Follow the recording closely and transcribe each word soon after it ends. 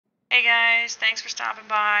Hey guys, thanks for stopping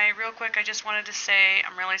by. Real quick, I just wanted to say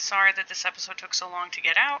I'm really sorry that this episode took so long to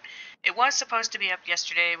get out. It was supposed to be up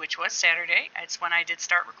yesterday, which was Saturday. It's when I did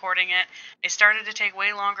start recording it. It started to take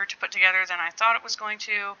way longer to put together than I thought it was going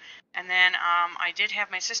to. And then I did have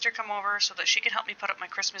my sister come over so that she could help me put up my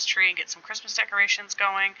Christmas tree and get some Christmas decorations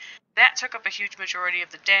going. That took up a huge majority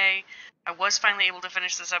of the day. I was finally able to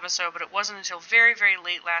finish this episode, but it wasn't until very, very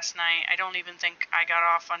late last night. I don't even think I got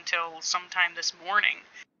off until sometime this morning.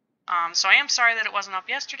 So I am sorry that it wasn't up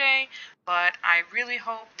yesterday, but I really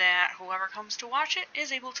hope that whoever comes to watch it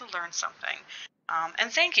is able to learn something. And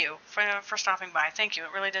thank you for stopping by. Thank you.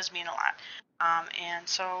 It really does mean a lot. And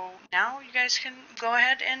so now you guys can go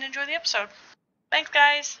ahead and enjoy the episode. Thanks,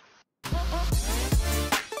 guys.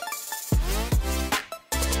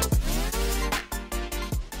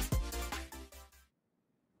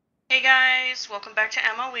 Hey guys, welcome back to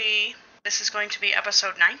MOE. This is going to be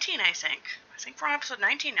episode 19, I think. I think we're on episode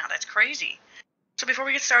 19 now. That's crazy. So before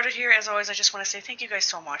we get started here, as always, I just want to say thank you guys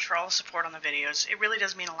so much for all the support on the videos. It really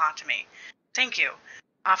does mean a lot to me. Thank you.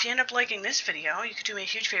 If you end up liking this video, you could do me a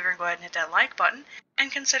huge favor and go ahead and hit that like button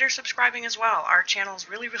and consider subscribing as well. Our channel's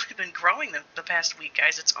really been growing the past week,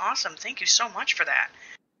 guys. It's awesome. Thank you so much for that.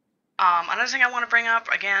 Another thing I want to bring up,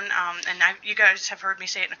 again, you guys have heard me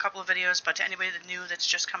say it in a couple of videos, but to anybody that's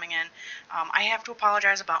just coming in, I have to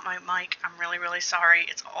apologize about my mic. I'm really sorry.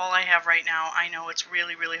 It's all I have right now. I know it's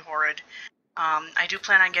really horrid. I do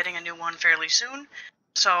plan on getting a new one fairly soon,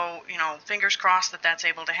 so, you know, fingers crossed that that's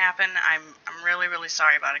able to happen. I'm really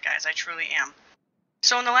sorry about it, guys. I truly am.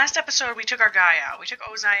 So in the last episode, we took our guy out. We took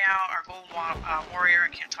Ozai out, our gold warrior. I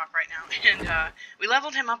can't talk right now. And we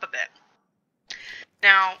leveled him up a bit.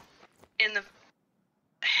 Now,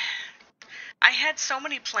 I had so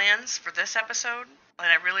many plans for this episode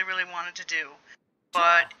that I really wanted to do,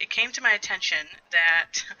 but it came to my attention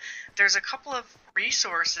that there's a couple of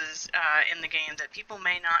resources in the game that people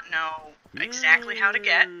may not know exactly how to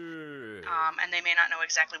get, and they may not know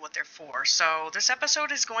exactly what they're for. So this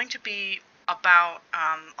episode is going to be about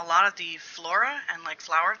a lot of the flora and like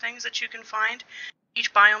flower things that you can find.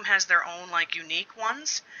 Each biome has their own like unique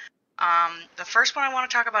ones. The first one I want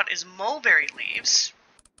to talk about is mulberry leaves.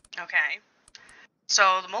 Okay.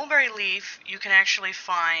 So the mulberry leaf you can actually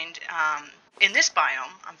find in this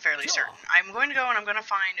biome, I'm fairly certain. I'm going to go and I'm going to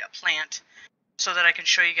find a plant so that I can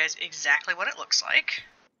show you guys exactly what it looks like.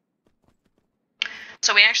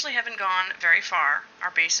 So we actually haven't gone very far.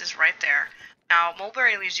 Our base is right there. Now,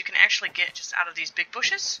 mulberry leaves you can actually get just out of these big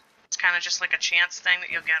bushes. It's kind of just like a chance thing that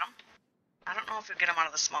you'll get them. I don't know if you'll get them out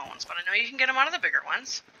of the small ones, but I know you can get them out of the bigger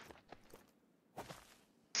ones.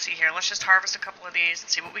 Let's see here, let's just harvest a couple of these and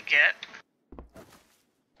see what we get.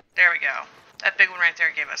 There we go. That big one right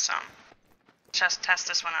there gave us some. Just test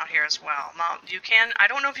this one out here as well. Now, you can, I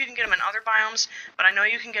don't know if you can get them in other biomes, but I know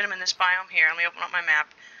you can get them in this biome here. Let me open up my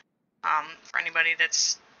map for anybody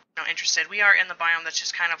that's interested. We are in the biome that's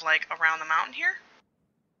just kind of like around the mountain here.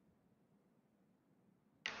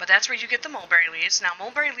 But that's where you get the mulberry leaves. Now,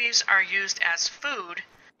 mulberry leaves are used as food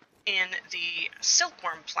in the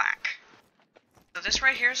silkworm plaque. So this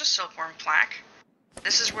right here is a silkworm plaque.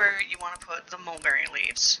 This is where you want to put the mulberry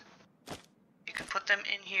leaves. You can put them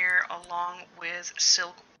in here along with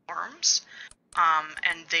silkworms,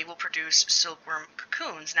 and they will produce silkworm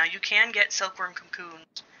cocoons. Now you can get silkworm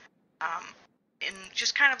cocoons in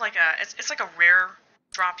just kind of like it's like a rare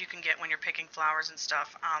drop you can get when you're picking flowers and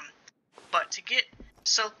stuff. But to get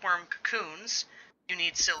silkworm cocoons, you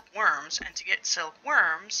need silkworms, and to get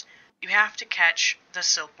silkworms, you have to catch the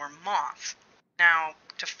silkworm moth. Now,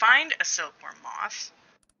 to find a silkworm moth,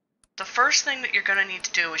 the first thing that you're going to need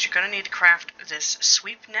to do is you're going to need to craft this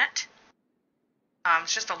sweep net.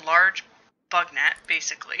 It's just a large bug net,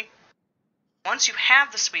 basically. Once you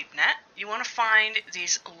have the sweep net, you want to find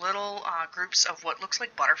these little groups of what looks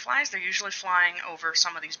like butterflies. They're usually flying over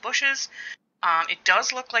some of these bushes. It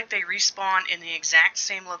does look like they respawn in the exact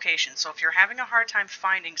same location. So if you're having a hard time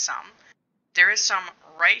finding some, there is some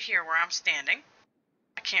right here where I'm standing.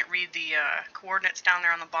 I can't read the coordinates down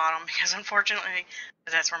there on the bottom because unfortunately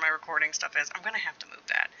that's where my recording stuff is. I'm going to have to move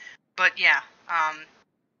that. But yeah,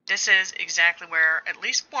 this is exactly where at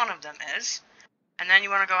least one of them is. And then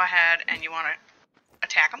you want to go ahead and you want to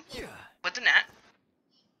attack them with the net.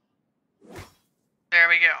 There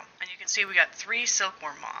we go. And you can see we got 3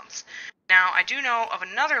 silkworm moths. Now, I do know of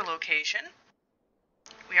another location.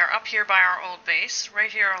 We are up here by our old base,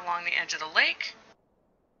 right here along the edge of the lake.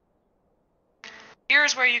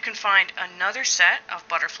 Here's where you can find another set of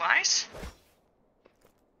butterflies.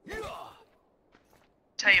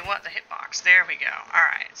 Tell you what, the hitbox. There we go.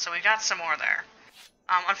 Alright, so we got some more there.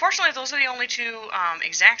 Unfortunately, those are the only two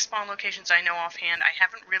exact spawn locations I know offhand. I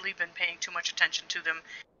haven't really been paying too much attention to them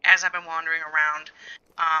as I've been wandering around.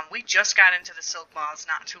 We just got into the silk moths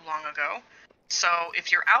not too long ago. So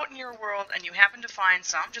if you're out in your world and you happen to find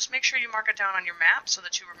some, just make sure you mark it down on your map so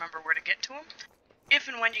that you remember where to get to them, if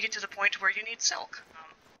and when you get to the point where you need silk.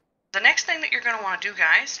 The next thing that you're going to want to do,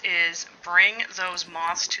 guys, is bring those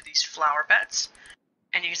moths to these flower beds.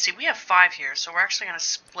 And you can see we have 5 here, so we're actually going to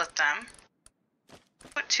split them.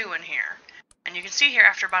 Put 2 in here. And you can see here,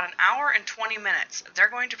 after about an hour and 20 minutes, they're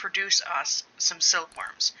going to produce us some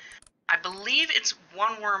silkworms. I believe it's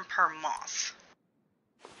 1 worm per moth.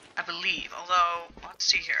 I believe, although, let's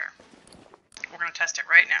see here. We're going to test it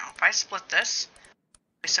right now. If I split this,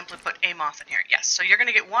 we simply put a moth in here. Yes, so you're going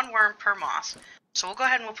to get 1 worm per moth. So we'll go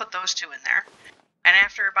ahead and we'll put those 2 in there. And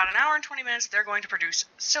after about an hour and 20 minutes, they're going to produce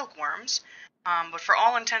silkworms. But for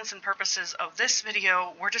all intents and purposes of this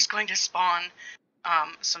video, we're just going to spawn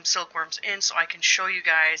some silkworms in so I can show you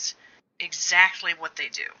guys exactly what they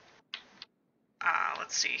do.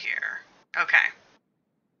 Let's see here. Okay.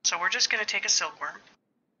 So we're just going to take a silkworm.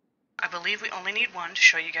 I believe we only need 1 to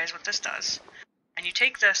show you guys what this does. And you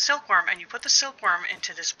take the silkworm and you put the silkworm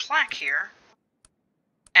into this plaque here.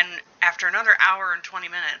 And after another hour and 20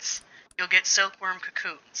 minutes, you'll get silkworm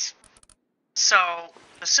cocoons. So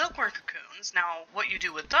the silkworm cocoons, now what you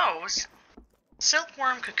do with those,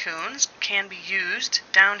 silkworm cocoons can be used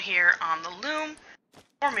down here on the loom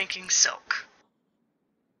for making silk.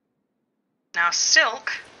 Now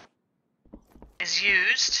silk is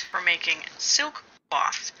used for making silk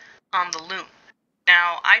cloth on the loom.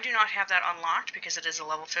 Now I do not have that unlocked because it is a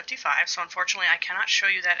level 55, so unfortunately I cannot show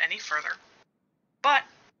you that any further. But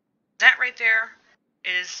that right there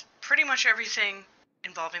is pretty much everything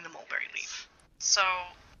involving the mulberry leaf. So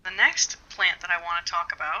the next plant that I want to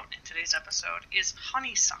talk about in today's episode is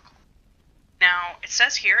honeysuckle. Now, it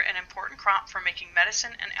says here, an important crop for making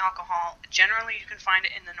medicine and alcohol. Generally, you can find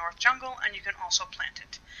it in the North Jungle, and you can also plant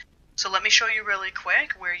it. So let me show you really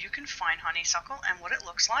quick where you can find honeysuckle and what it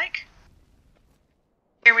looks like.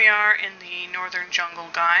 Here we are in the Northern Jungle,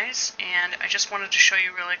 guys, and I just wanted to show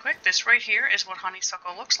you really quick. This right here is what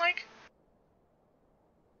honeysuckle looks like.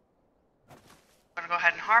 I'm going to go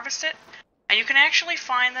ahead and harvest it. And you can actually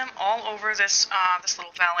find them all over this this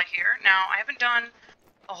little valley here. Now, I haven't done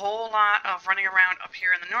a whole lot of running around up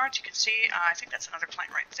here in the north. You can see, I think that's another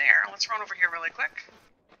plant right there. Let's run over here really quick.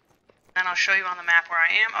 Then I'll show you on the map where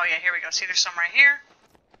I am. Oh yeah, here we go. See, there's some right here.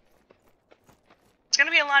 It's going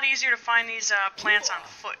to be a lot easier to find these plants on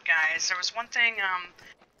foot, guys. There was one thing,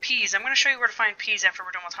 peas. I'm going to show you where to find peas after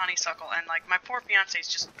we're done with honeysuckle. And, like, my poor fiance is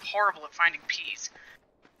just horrible at finding peas.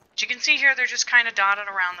 But you can see here, they're just kind of dotted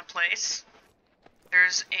around the place.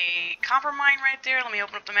 There's a copper mine right there. Let me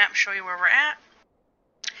open up the map and show you where we're at.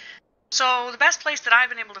 So the best place that I've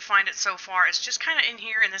been able to find it so far is just kind of in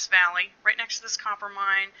here in this valley, right next to this copper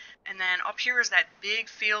mine. And then up here is that big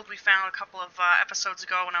field we found a couple of episodes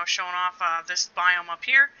ago when I was showing off this biome up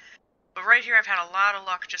here. But right here I've had a lot of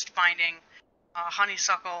luck just finding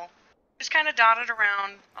honeysuckle, just kind of dotted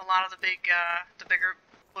around a lot of the bigger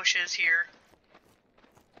bushes here.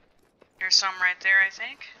 Here's some right there, I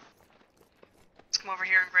think. Let's come over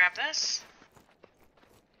here and grab this.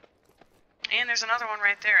 And there's another one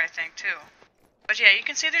right there, I think, too. But yeah, you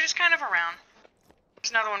can see they're just kind of around.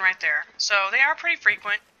 There's another one right there. So they are pretty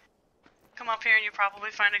frequent. Come up here and you'll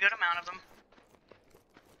probably find a good amount of them.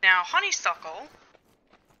 Now, honeysuckle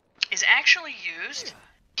is actually used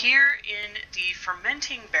here in the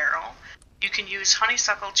fermenting barrel. You can use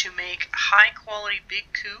honeysuckle to make high-quality big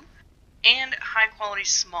coup and high-quality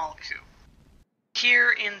small coup.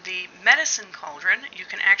 Here in the medicine cauldron, you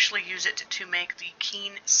can actually use it to make the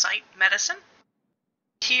keen sight medicine.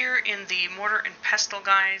 Here in the mortar and pestle,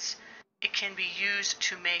 guys, it can be used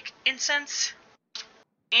to make incense.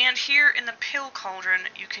 And here in the pill cauldron,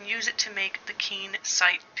 you can use it to make the keen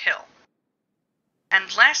sight pill.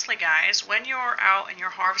 And lastly, guys, when you're out and you're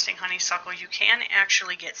harvesting honeysuckle, you can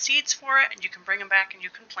actually get seeds for it, and you can bring them back and you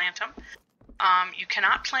can plant them. You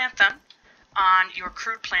cannot plant them on your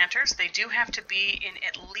crude planters. They do have to be in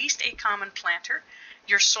at least a common planter.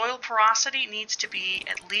 Your soil porosity needs to be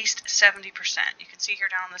at least 70%. You can see here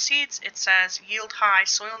down on the seeds, it says yield high,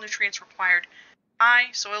 soil nutrients required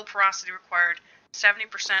high, soil porosity required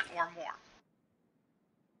 70% or more.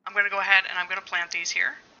 I'm going to go ahead and I'm going to plant these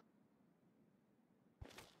here.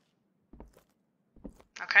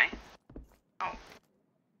 Okay. Oh.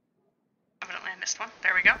 Evidently I missed one.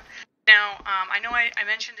 There we go. Now, I know I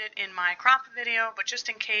mentioned it in my crop video, but just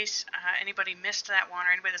in case anybody missed that one,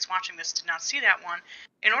 or anybody that's watching this did not see that one,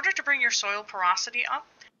 in order to bring your soil porosity up,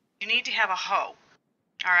 you need to have a hoe.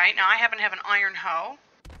 Alright, now I happen to have an iron hoe.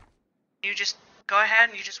 You just go ahead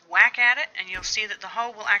and you just whack at it, and you'll see that the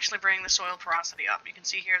hoe will actually bring the soil porosity up. You can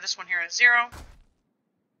see here, this one here is 0.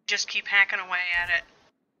 Just keep hacking away at it,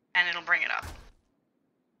 and it'll bring it up.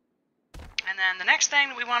 And then the next thing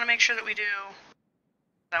that we want to make sure that we do,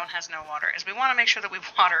 that one has no water, is we want to make sure that we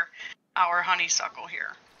water our honeysuckle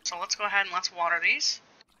here. So let's go ahead and let's water these.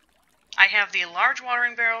 I have the large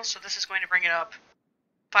watering barrel, so this is going to bring it up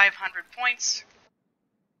 500 points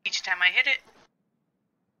each time I hit it.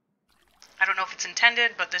 I don't know if it's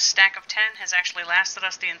intended, but this stack of 10 has actually lasted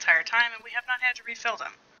us the entire time, and we have not had to refill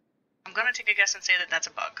them. I'm going to take a guess and say that that's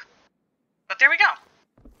a bug. But there we go.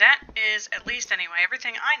 That is, at least anyway,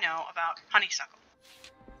 everything I know about honeysuckle.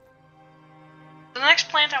 The next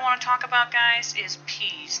plant I want to talk about, guys, is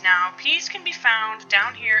peas. Now, peas can be found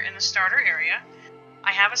down here in the starter area.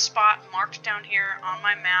 I have a spot marked down here on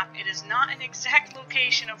my map. It is not an exact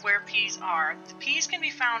location of where peas are. The peas can be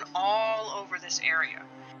found all over this area.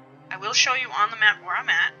 I will show you on the map where I'm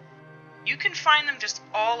at. You can find them just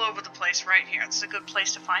all over the place right here. It's a good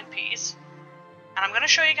place to find peas. And I'm going to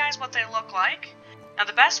show you guys what they look like. Now,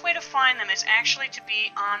 the best way to find them is actually to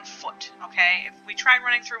be on foot, okay? If we try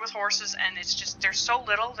running through with horses, and it's just, they're so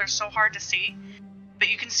little, they're so hard to see. But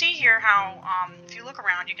you can see here how, if you look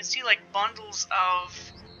around, you can see like bundles of,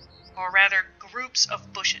 or rather groups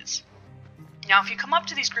of bushes. Now, if you come up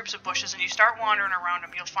to these groups of bushes and you start wandering around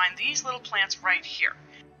them, you'll find these little plants right here.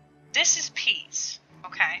 This is peas,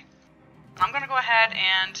 okay? I'm going to go ahead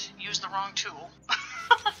and use the wrong tool.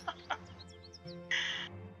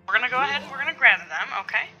 We're going to go ahead and we're going to gather them,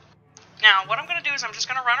 okay? Now, what I'm going to do is I'm just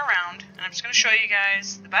going to run around, and I'm just going to show you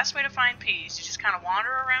guys the best way to find peas. You just kind of wander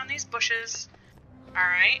around these bushes,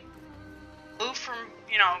 alright? Move from,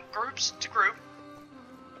 you know, groups to group.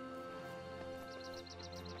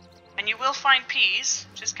 And you will find peas,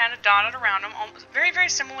 just kind of dotted around them, very, very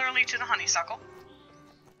similarly to the honeysuckle.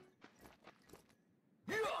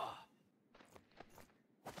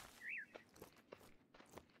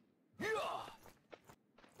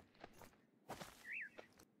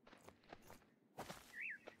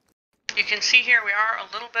 You can see here we are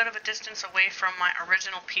a little bit of a distance away from my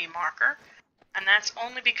original pea marker, and that's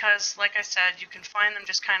only because, like I said, you can find them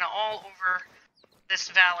just kind of all over this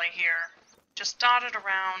valley here, just dotted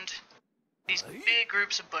around these big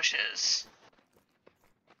groups of bushes.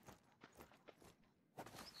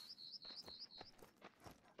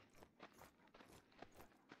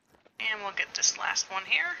 And we'll get this last one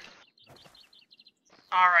here.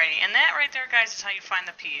 Alrighty, and that right there, guys, is how you find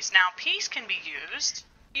the peas. Now, peas can be used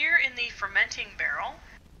here in the fermenting barrel.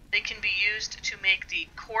 They can be used to make the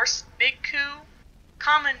coarse big coup,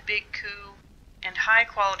 common big coup, and high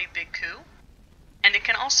quality big coup. And it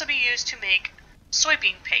can also be used to make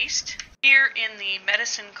soybean paste. Here in the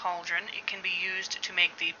medicine cauldron, it can be used to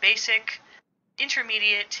make the basic,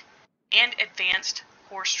 intermediate, and advanced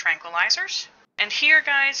horse tranquilizers. And here,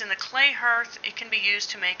 guys, in the clay hearth, it can be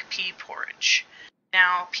used to make pea porridge.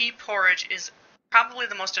 Now, pea porridge is probably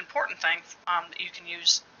the most important thing that you can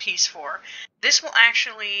use peas for. This will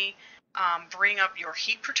actually bring up your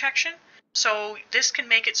heat protection. So this can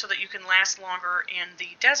make it so that you can last longer in the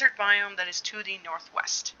desert biome that is to the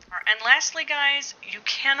northwest. And lastly, guys, you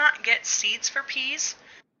cannot get seeds for peas,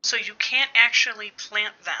 so you can't actually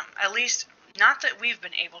plant them, at least not that we've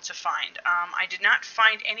been able to find. I did not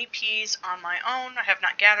find any peas on my own. I have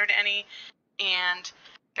not gathered any, and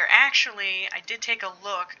they're actually, I did take a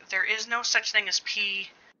look, there is no such thing as pea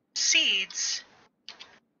seeds.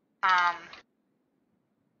 I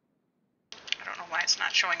don't know why it's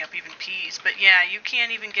not showing up even peas, but yeah, you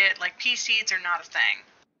can't even get, like, pea seeds are not a thing.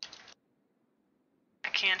 I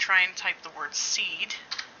can try and type the word seed.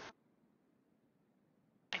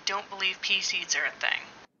 I don't believe pea seeds are a thing.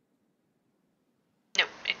 Nope,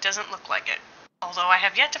 it doesn't look like it. Although I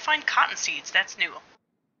have yet to find cotton seeds, that's new.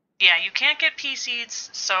 Yeah, you can't get pea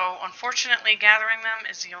seeds, so unfortunately gathering them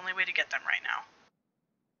is the only way to get them right now.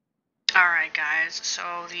 Alright guys,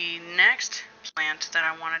 so the next plant that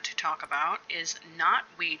I wanted to talk about is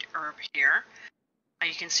knotweed herb here.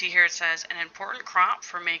 You can see here it says, an important crop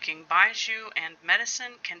for making baijiu and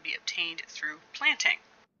medicine can be obtained through planting.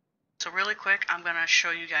 So really quick, I'm going to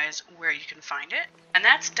show you guys where you can find it. And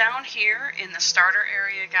that's down here in the starter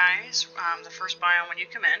area, guys, the first biome when you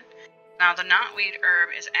come in. Now the knotweed herb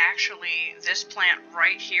is actually this plant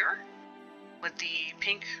right here with the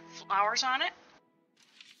pink flowers on it.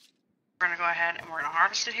 We're going to go ahead and we're going to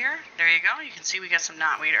harvest it here. There you go. You can see we got some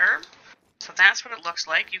knotweed herb. So that's what it looks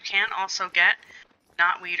like. You can also get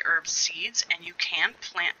knotweed herb seeds, and you can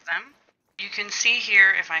plant them. You can see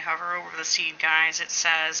here, if I hover over the seed, guys, it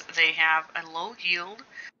says they have a low yield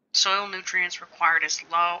soil nutrients required is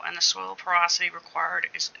low, and the soil porosity required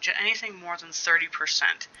is anything more than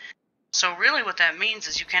 30%. So really what that means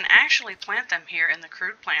is you can actually plant them here in the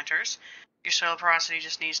crude planters. Your soil porosity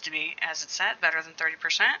just needs to be, as it said, better than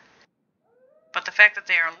 30%. But the fact that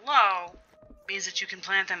they are low means that you can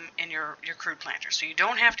plant them in your crude planters. So you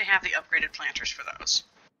don't have to have the upgraded planters for those.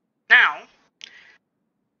 Now,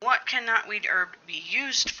 what can knotweed herb be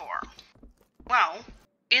used for? Well,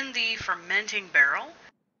 in the fermenting barrel,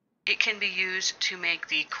 it can be used to make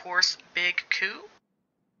the coarse big coup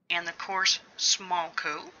and the coarse small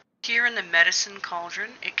coup. Here in the medicine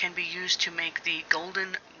cauldron, it can be used to make the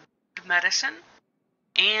golden medicine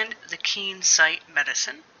and the keen sight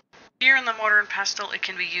medicine. Here in the mortar and pestle, it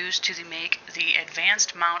can be used to make the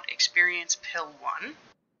advanced mount experience pill 1.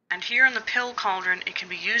 And here in the pill cauldron, it can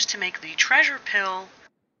be used to make the treasure pill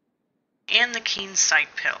and the keen sight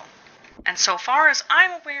pill. And so far as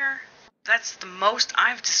I'm aware, that's the most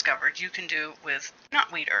I've discovered you can do with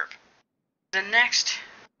knotweed herb. The next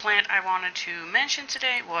plant I wanted to mention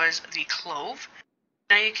today was the clove.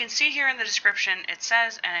 Now you can see here in the description, it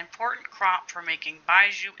says an important crop for making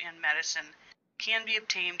bijou and medicine can be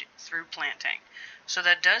obtained through planting. So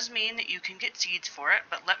that does mean that you can get seeds for it,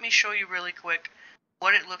 but let me show you really quick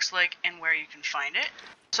what it looks like and where you can find it.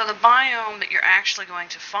 So the biome that you're actually going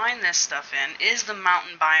to find this stuff in is the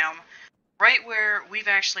mountain biome, right where we've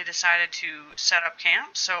actually decided to set up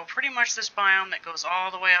camp. So pretty much this biome that goes all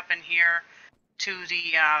the way up in here to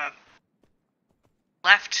the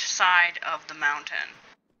left side of the mountain.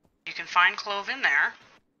 You can find clove in there.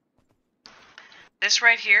 This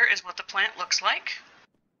right here is what the plant looks like.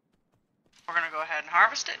 We're going to go ahead and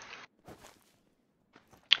harvest it.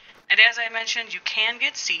 And as I mentioned, you can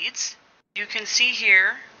get seeds. You can see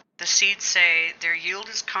here the seeds say their yield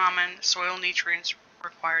is common, soil nutrients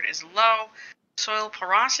required is low, soil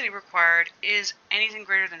porosity required is anything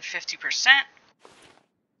greater than 50%.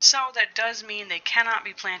 So that does mean they cannot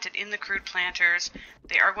be planted in the crude planters.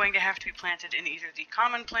 They are going to have to be planted in either the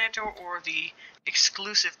common planter or the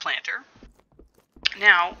exclusive planter.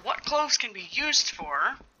 Now, what cloves can be used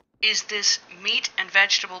for is this meat and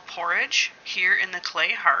vegetable porridge here in the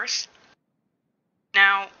clay hearth.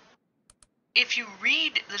 Now, if you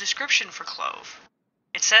read the description for clove,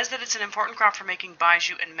 it says that it's an important crop for making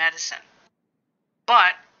bijou and medicine.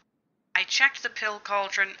 But I checked the pill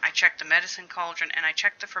cauldron, I checked the medicine cauldron, and I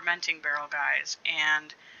checked the fermenting barrel, guys,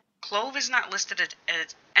 and clove is not listed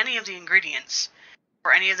as any of the ingredients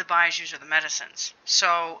for any of the bijous or the medicines.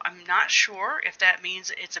 So I'm not sure if that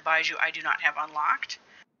means it's a bijou I do not have unlocked,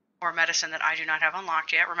 or medicine that I do not have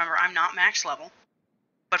unlocked yet. Remember, I'm not max level.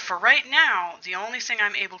 But for right now, the only thing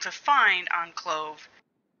I'm able to find on clove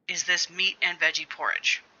is this meat and veggie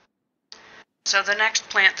porridge. So the next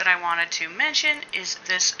plant that I wanted to mention is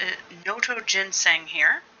this Noto ginseng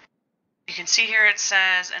here. You can see here it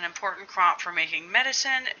says an important crop for making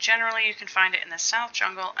medicine. Generally, you can find it in the South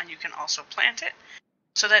Jungle, and you can also plant it.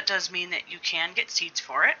 So that does mean that you can get seeds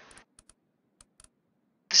for it.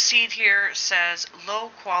 The seed here says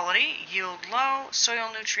low quality, yield low, soil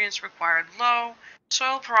nutrients required low,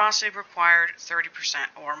 soil porosity required 30%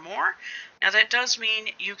 or more. Now that does mean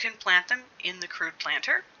you can plant them in the crude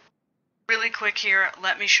planter. Really quick here,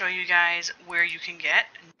 let me show you guys where you can get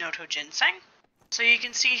Noto ginseng. So you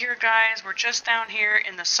can see here, guys, we're just down here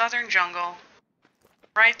in the southern jungle.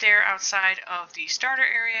 Right there outside of the starter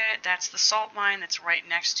area, that's the salt mine that's right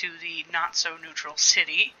next to the not-so-neutral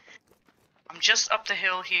city. I'm just up the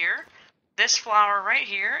hill here. This flower right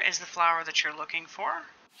here is the flower that you're looking for. I'm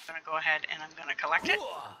going to go ahead and I'm going to collect it.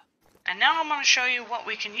 And now I'm going to show you what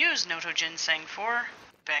we can use Noto ginseng for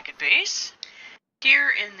back at base. Here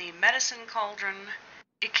in the medicine cauldron,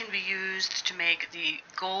 it can be used to make the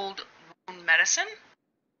gold wound medicine,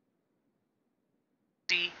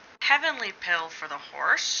 the heavenly pill for the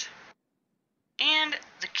horse, and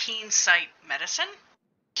the keen sight medicine.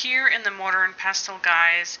 Here in the mortar and pestle,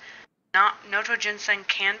 guys, Noto ginseng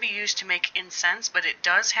can be used to make incense, but it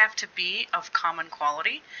does have to be of common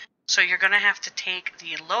quality. So you're going to have to take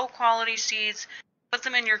the low quality seeds, put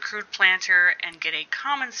them in your crude planter, and get a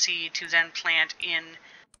common seed to then plant in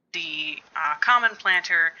the common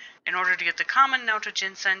planter in order to get the common Noto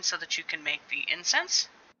ginseng so that you can make the incense.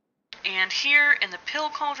 And here in the pill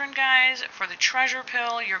cauldron, guys, for the treasure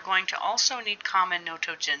pill, you're going to also need common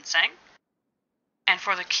Noto ginseng. And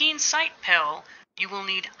for the keen sight pill, you will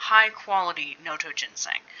need high quality Noto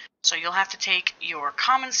ginseng. So you'll have to take your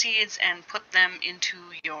common seeds and put them into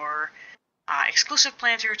your exclusive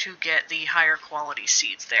planter to get the higher quality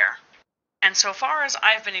seeds there. And so far as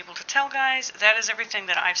I've been able to tell, guys, that is everything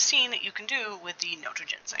that I've seen that you can do with the Noto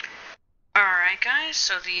ginseng. Alright guys,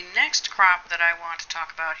 so the next crop that I want to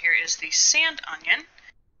talk about here is the sand onion.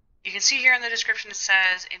 You can see here in the description it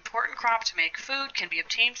says, important crop to make food, can be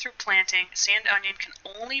obtained through planting. Sand onion can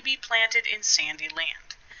only be planted in sandy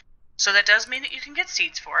land. So that does mean that you can get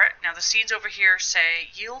seeds for it. Now the seeds over here say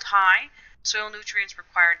yield high, soil nutrients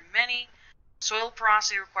required many, soil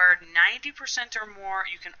porosity required 90% or more.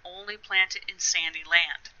 You can only plant it in sandy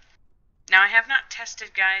land. Now I have not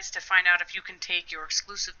tested, guys, to find out if you can take your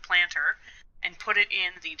exclusive planter and put it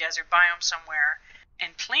in the desert biome somewhere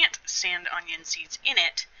and plant sand onion seeds in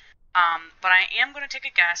it, but I am going to take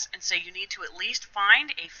a guess and say you need to at least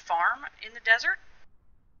find a farm in the desert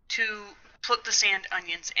to put the sand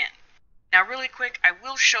onions in. Now really quick, I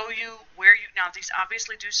will show you where now these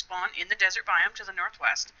obviously do spawn in the desert biome to the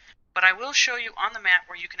northwest, but I will show you on the map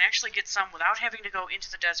where you can actually get some without having to go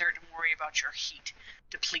into the desert and worry about your heat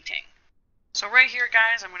depleting. So right here,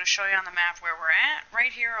 guys, I'm going to show you on the map where we're at,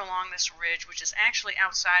 right here along this ridge, which is actually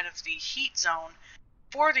outside of the heat zone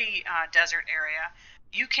for the desert area.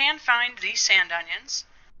 You can find these sand onions.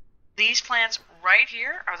 These plants right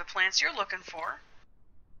here are the plants you're looking for.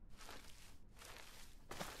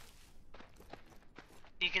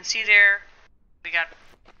 You can see there, we got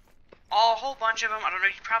a whole bunch of them. I don't know,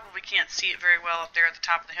 you probably can't see it very well up there at the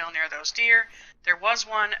top of the hill near those deer. There was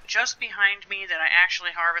one just behind me that I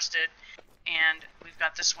actually harvested. And we've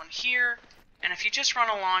got this one here, and if you just run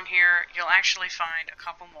along here, you'll actually find a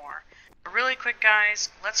couple more. But really quick, guys,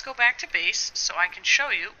 let's go back to base so I can show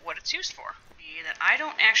you what it's used for. That I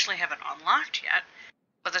don't actually have it unlocked yet,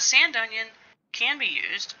 but the sand onion can be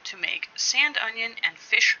used to make sand onion and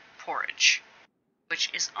fish porridge, which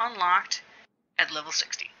is unlocked at level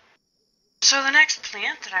 60. So the next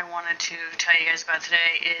plant that I wanted to tell you guys about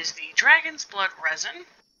today is the dragon's blood resin.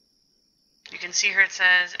 You can see here it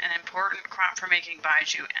says, an important crop for making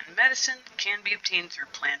baijiu and medicine can be obtained through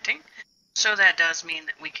planting, so that does mean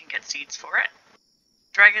that we can get seeds for it.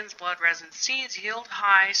 Dragon's blood resin seeds yield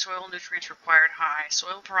high, soil nutrients required high,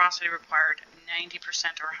 soil porosity required 90%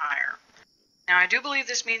 or higher. Now I do believe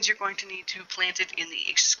this means you're going to need to plant it in the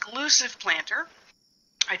exclusive planter.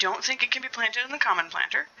 I don't think it can be planted in the common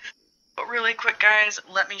planter, but really quick, guys,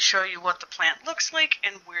 let me show you what the plant looks like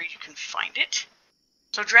and where you can find it.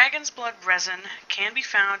 So dragon's blood resin can be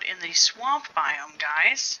found in the swamp biome,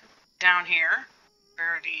 guys, down here,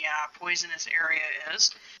 where the poisonous area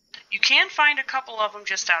is. You can find a couple of them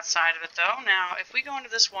just outside of it, though. Now, if we go into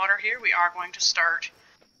this water here, we are going to start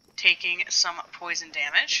taking some poison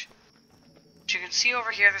damage. As you can see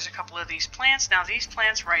over here, there's a couple of these plants. Now, these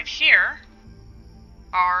plants right here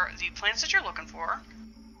are the plants that you're looking for.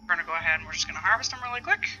 We're going to go ahead and we're just going to harvest them really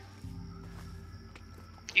quick.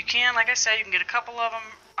 You can, like I said, you can get a couple of them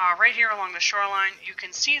right here along the shoreline. You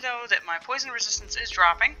can see, though, that my poison resistance is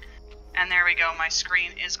dropping. And there we go, my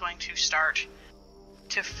screen is going to start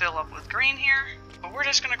to fill up with green here. But we're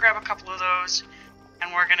just going to grab a couple of those,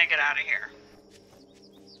 and we're going to get out of here.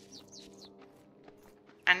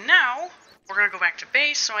 And now, we're going to go back to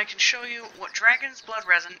base so I can show you what dragon's blood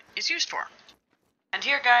resin is used for. And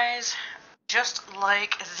here, guys, just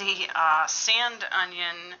like the sand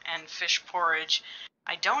onion and fish porridge,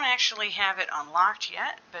 I don't actually have it unlocked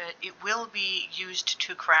yet, but it will be used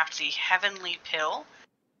to craft the heavenly pill,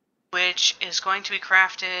 which is going to be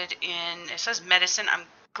crafted in, it says medicine. I'm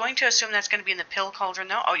going to assume that's going to be in the pill cauldron,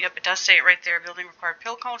 though. Oh, yep, it does say it right there, building required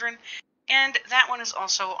pill cauldron. And that one is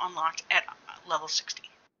also unlocked at level 60.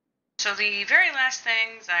 So the very last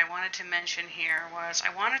thing that I wanted to mention here was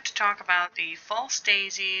I wanted to talk about the false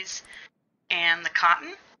daisies and the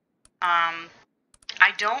cotton.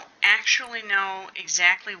 I don't actually know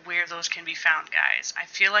exactly where those can be found, guys. I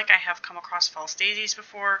feel like I have come across false daisies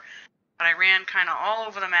before, but I ran kind of all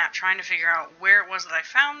over the map trying to figure out where it was that I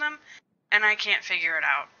found them, and I can't figure it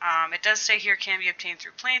out. It does say here can be obtained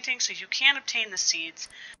through planting, so you can obtain the seeds.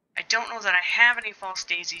 I don't know that I have any false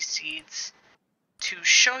daisy seeds to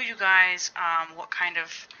show you guys what kind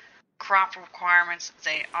of crop requirements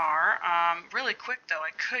they are. Really quick, though,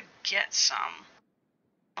 I could get some.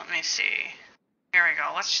 Let me see. Here we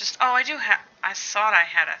go. Let's just... Oh, I do have... I thought I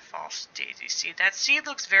had a false daisy seed. That seed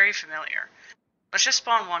looks very familiar. Let's just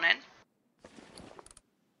spawn one in.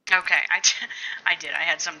 Okay, I did. I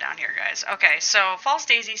had some down here, guys. Okay, so false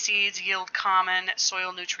daisy seeds yield common.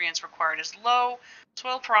 Soil nutrients required is low.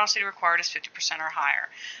 Soil porosity required is 50% or higher.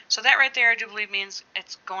 So that right there, I do believe, means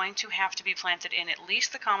it's going to have to be planted in at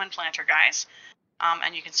least the common planter, guys.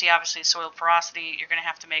 And you can see, obviously, soil porosity, you're going to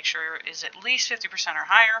have to make sure is at least 50% or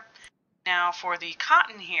higher. Now, for the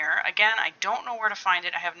cotton here, again, I don't know where to find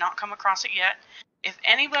it. I have not come across it yet. If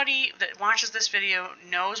anybody that watches this video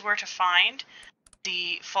knows where to find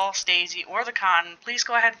the false daisy or the cotton, please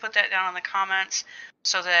go ahead and put that down in the comments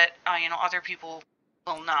so that other people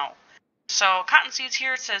will know. So cotton seeds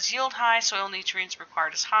here, it says yield high, soil nutrients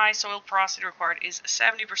required is high, soil porosity required is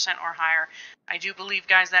 70% or higher. I do believe,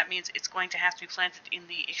 guys, that means it's going to have to be planted in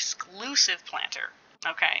the exclusive planter.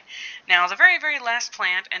 Okay, now the very, very last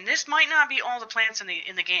plant, and this might not be all the plants in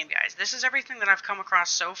the game, guys. This is everything that I've come across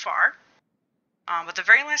so far. But the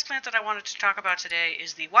very last plant that I wanted to talk about today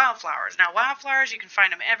is the wildflowers. Now, wildflowers, you can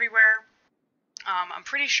find them everywhere. I'm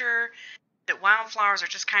pretty sure that wildflowers are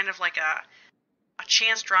just kind of like a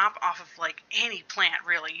chance drop off of like any plant,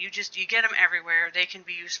 really. You get them everywhere. They can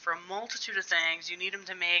be used for a multitude of things. You need them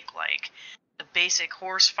to make like the basic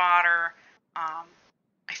horse fodder.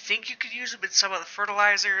 I think you could use them in some of the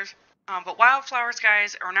fertilizers. But wildflowers,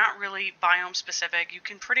 guys, are not really biome specific. You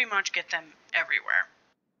can pretty much get them everywhere.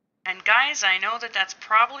 And guys, I know that that's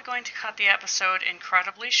probably going to cut the episode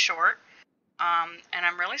incredibly short, and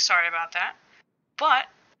I'm really sorry about that, but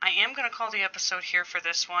I am going to call the episode here for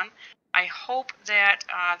this one. I hope that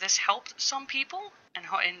this helped some people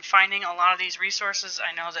in finding a lot of these resources.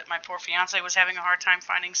 I know that my poor fiance was having a hard time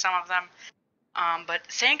finding some of them, but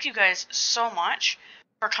thank you guys so much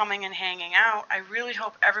for coming and hanging out. I really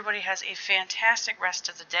hope everybody has a fantastic rest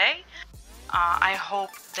of the day. I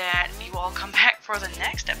hope that you all come back for the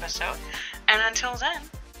next episode. And until then,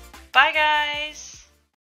 bye guys!